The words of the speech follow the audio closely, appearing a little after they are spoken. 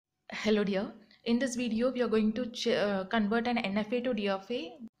Hello dear. In this video we are going to convert an NFA to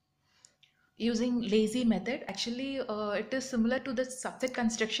DFA using lazy method. Actually it is similar to the subset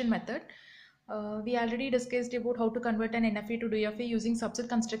construction method. We already discussed about how to convert an NFA to DFA using subset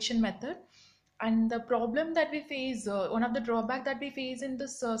construction method, and the problem that we face, one of the drawback that we face in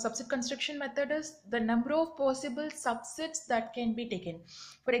this subset construction method is the number of possible subsets that can be taken.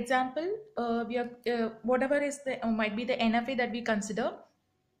 For example, we are whatever is the might be the NFA that we consider.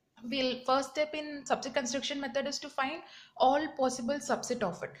 First step in subset construction method is to find all possible subset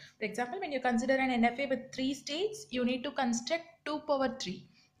of it. For example, when you consider an NFA with 3 states, you need to construct 2 power 3,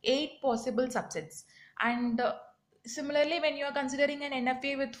 8 possible subsets. And similarly, when you are considering an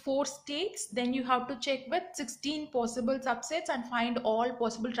NFA with 4 states, then you have to check with 16 possible subsets and find all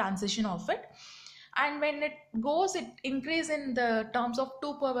possible transition of it. And when it increase in the terms of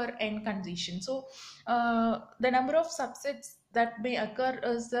 2 power n condition. So the number of subsets that may occur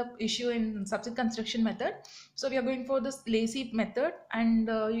is the issue in subset construction method. So we are going for this lazy method, and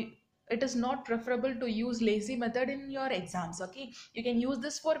it is not preferable to use lazy method in your exams. Okay, you can use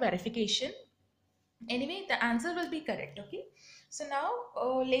this for verification. Anyway, the answer will be correct. Okay, so now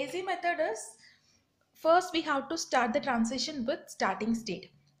lazy method is, first we have to start the transition with starting state.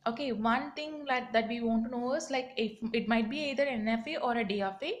 Okay, one thing that we want to know is, like, if it might be either NFA or a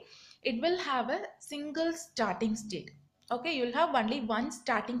DFA, it will have a single starting state. Okay, you'll have only one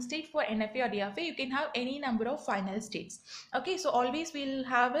starting state for NFA or DFA. You can have any number of final states. Okay, so always we'll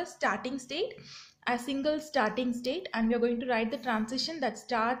have a starting state, a single starting state, and we are going to write the transition that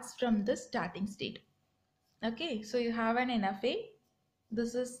starts from this starting state. Okay, so you have an NFA.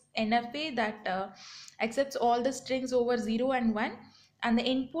 This is NFA that accepts all the strings over 0 and 1, and the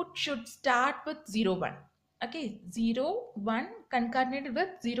input should start with 0, 1. Okay, 0, 1 concatenated with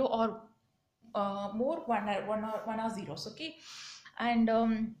 0 or more 1 or zeros. Okay, and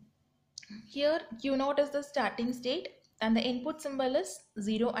here Q0 is the starting state and the input symbol is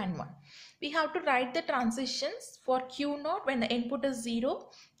 0 and 1. We have to write the transitions for Q0 when the input is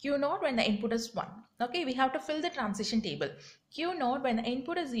 0, Q0 when the input is 1. Okay, we have to fill the transition table. Q0 when the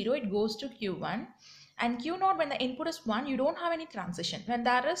input is 0, it goes to Q1, and Q0 when the input is 1, you don't have any transition. When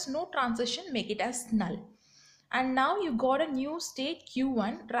there is no transition, make it as null. And now you got a new state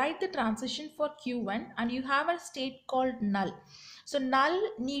Q1, write the transition for Q1, and you have a state called null. So null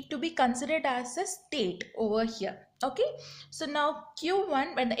need to be considered as a state over here. Okay, so now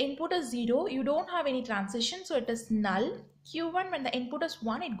Q1 when the input is 0, you don't have any transition, so it is null. Q1 when the input is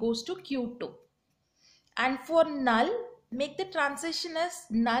 1, it goes to Q2. And for null, make the transition as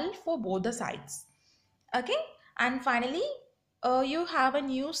null for both the sides. Okay, and finally you have a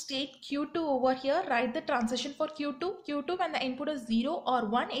new state Q2 over here. Write the transition for Q2. Q2 when the input is 0 or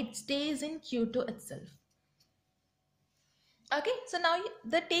 1, it stays in Q2 itself. Okay, so now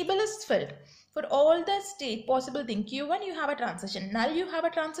the table is filled. For all the state possible thing, Q1 you have a transition, null you have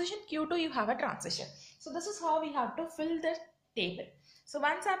a transition, Q2 you have a transition. So this is how we have to fill the table. So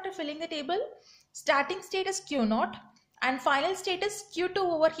once after filling the table, starting state is Q0 and final state is Q2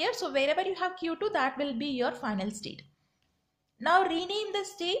 over here. So wherever you have Q2, that will be your final state. Now rename the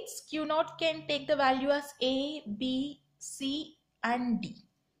states. Q0 can take the value as A, B, C and D.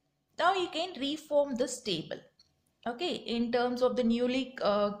 Now you can reform this table. Okay, in terms of the newly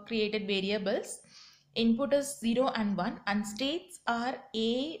created variables, input is 0 and 1 and states are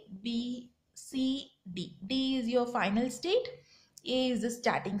A, B, C, D. D is your final state, A is the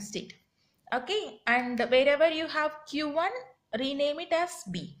starting state. Okay, and wherever you have Q1, rename it as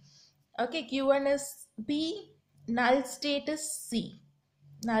B. Okay, Q1 is B, null state is C.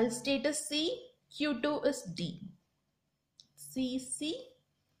 Null state is C, Q2 is D. C, C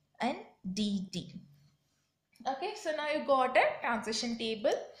and D, D. Okay, so now you got a transition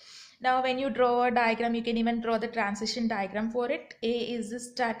table. Now when you draw a diagram, you can even draw the transition diagram for it. A is the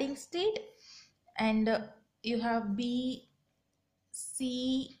starting state and you have B,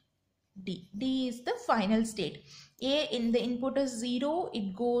 C, D. D is the final state. A in the input is 0,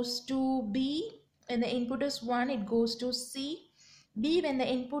 it goes to B. When the input is 1, it goes to C. B when the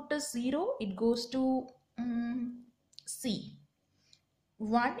input is 0, it goes to C.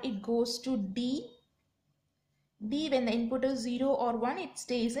 1, it goes to D. D when the input is 0 or 1, it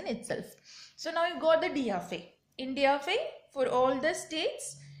stays in itself. So now you got the DFA. In DFA, for all the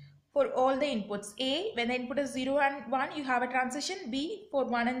states, for all the inputs, A when the input is 0 and 1, you have a transition. B for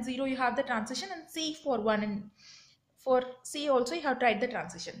 1 and 0, you have the transition, and C for 1 and for C also you have to write the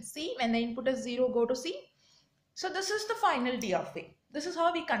transition. C when the input is 0, go to C. So this is the final DFA. This is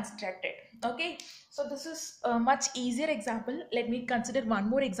how we construct it. Okay, so this is a much easier example. Let me consider one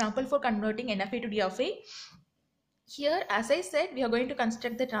more example for converting NFA to DFA. Here, as I said, we are going to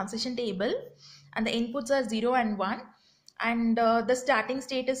construct the transition table, and the inputs are 0 and 1, and the starting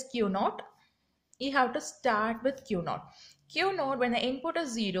state is Q naught. You have to start with Q naught. Q naught, when the input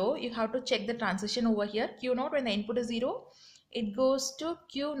is 0, you have to check the transition over here. Q naught, when the input is 0, it goes to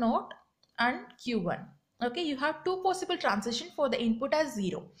Q naught and Q1. Okay, you have two possible transition for the input as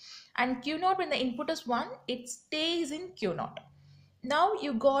 0. And Q naught, when the input is 1, it stays in Q naught. Now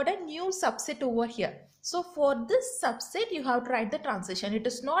you got a new subset over here. So for this subset, you have to write the transition. It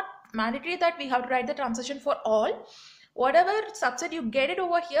is not mandatory that we have to write the transition for all. Whatever subset you get it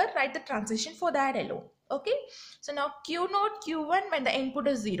over here, write the transition for that alone. Okay. So now Q naught, Q1 when the input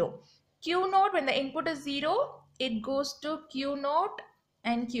is 0. Q naught when the input is 0, it goes to Q naught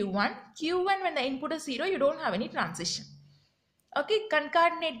and Q1. Q1 when the input is 0, you don't have any transition. Okay.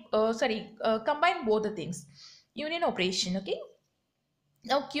 Combine both the things. Union operation. Okay.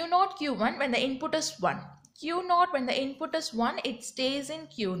 Now Q naught, Q1 when the input is 1. Q naught when the input is 1, it stays in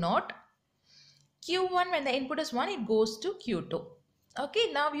Q naught. Q1 when the input is 1, it goes to Q2.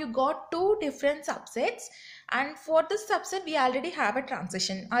 Okay, now you got two different subsets, and for this subset we already have a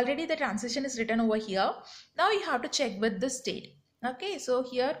transition. Already the transition is written over here. Now you have to check with the state. Okay, so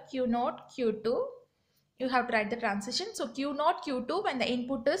here Q naught, Q2, you have to write the transition. So Q naught, Q2 when the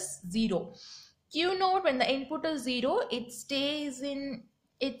input is 0. Q naught when the input is 0, it stays in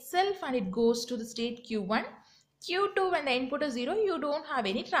itself and it goes to the state Q1. Q2 when the input is 0, you don't have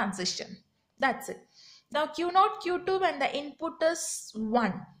any transition. That's it. Now Q naught, Q2 when the input is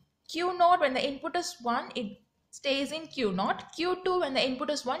 1. Q naught when the input is 1, it stays in Q naught. Q2 when the input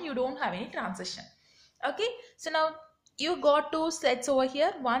is 1, you don't have any transition. Okay. So now you got two sets over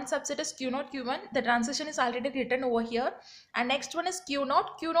here. One subset is Q naught, Q1. The transition is already written over here. And next one is Q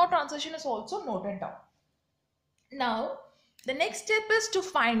naught. Q naught transition is also noted down. Now, the next step is to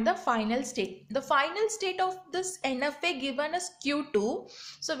find the final state. The final state of this NFA given is Q2.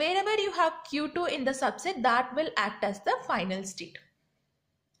 So, wherever you have Q2 in the subset, that will act as the final state.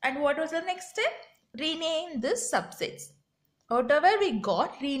 And what was the next step? Rename this subsets. Whatever we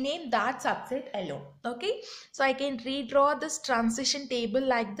got, rename that subset alone. Okay. So, I can redraw this transition table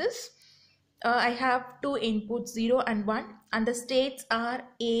like this. I have two inputs 0 and 1, and the states are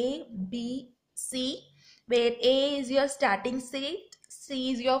A, B, C, where A is your starting state,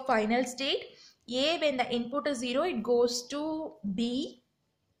 C is your final state. A, when the input is 0, it goes to B,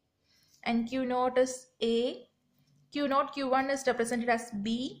 and Q naught is A. Q naught, Q1 is represented as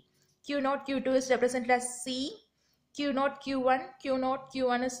B. Q naught, Q2 is represented as C. Q naught,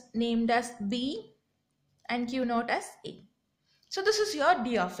 Q1 is named as B, and Q naught as A. So this is your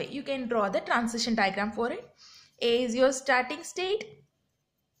DFA. You can draw the transition diagram for it. A is your starting state,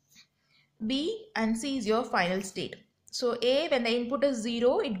 B and C is your final state. So A, when the input is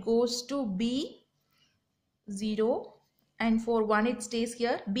 0, it goes to B, 0, and for 1 it stays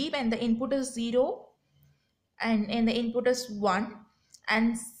here. B, when the input is 0 and the input is 1,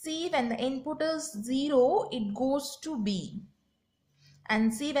 and C, when the input is 0, it goes to B,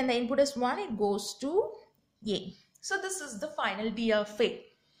 and C, when the input is 1, it goes to A. So this is the final DFA.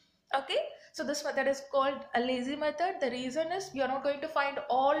 Okay. So this method is called a lazy method. The reason is we are not going to find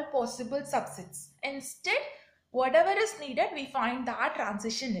all possible subsets. Instead, whatever is needed, we find that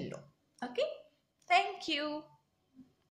transition alone. Okay. Thank you.